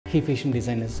Hey fashion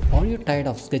designers, are you tired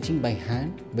of sketching by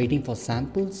hand, waiting for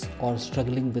samples, or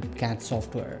struggling with CAD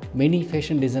software? Many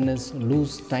fashion designers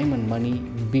lose time and money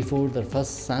before the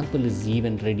first sample is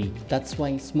even ready. That's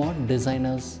why smart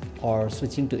designers are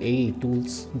switching to AI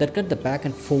tools that cut the back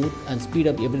and forth and speed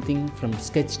up everything from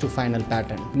sketch to final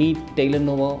pattern. Meet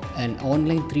Nova, an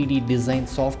online 3D design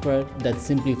software that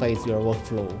simplifies your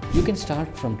workflow. You can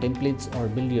start from templates or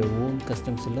build your own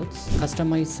custom silhouettes,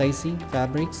 customize sizing,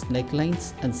 fabrics,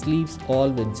 necklines, and sleeves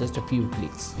all with just a few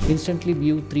clicks. Instantly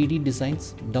view 3D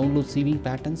designs, download sewing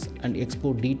patterns, and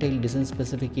export detailed design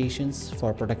specifications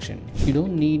for production. You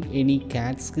don't need any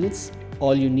CAD skills.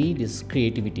 All you need is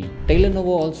creativity. Nova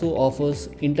also offers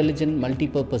intelligent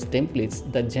multi-purpose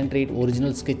templates that generate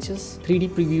original sketches, 3D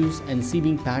previews, and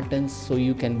sewing patterns so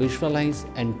you can visualize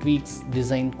and tweak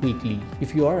design quickly.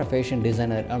 If you are a fashion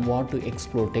designer and want to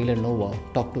explore Nova,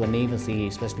 talk to a Nevas AI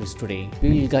specialist today.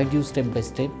 We will guide you step by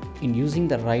step in using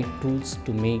the right tools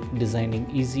to make designing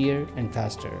easier and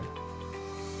faster.